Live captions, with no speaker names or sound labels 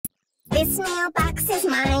This mailbox is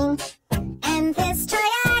mine, and this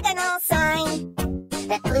triagonal sign.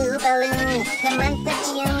 That blue balloon, the month of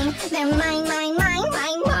June, they're mine, mine, mine,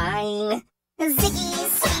 mine, mine.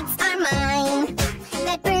 Ziggy's sweets are mine.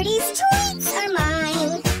 That birdie's tweets are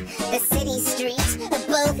mine. The city streets,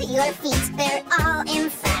 both your feet, they're all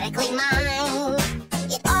emphatically mine.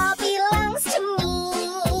 It all belongs to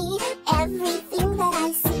me, everything that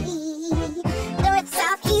I see. North,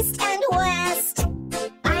 south, east, and west,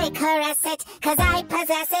 I caress it, 'cause I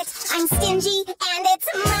possess it. I'm stingy and it's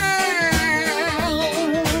mine.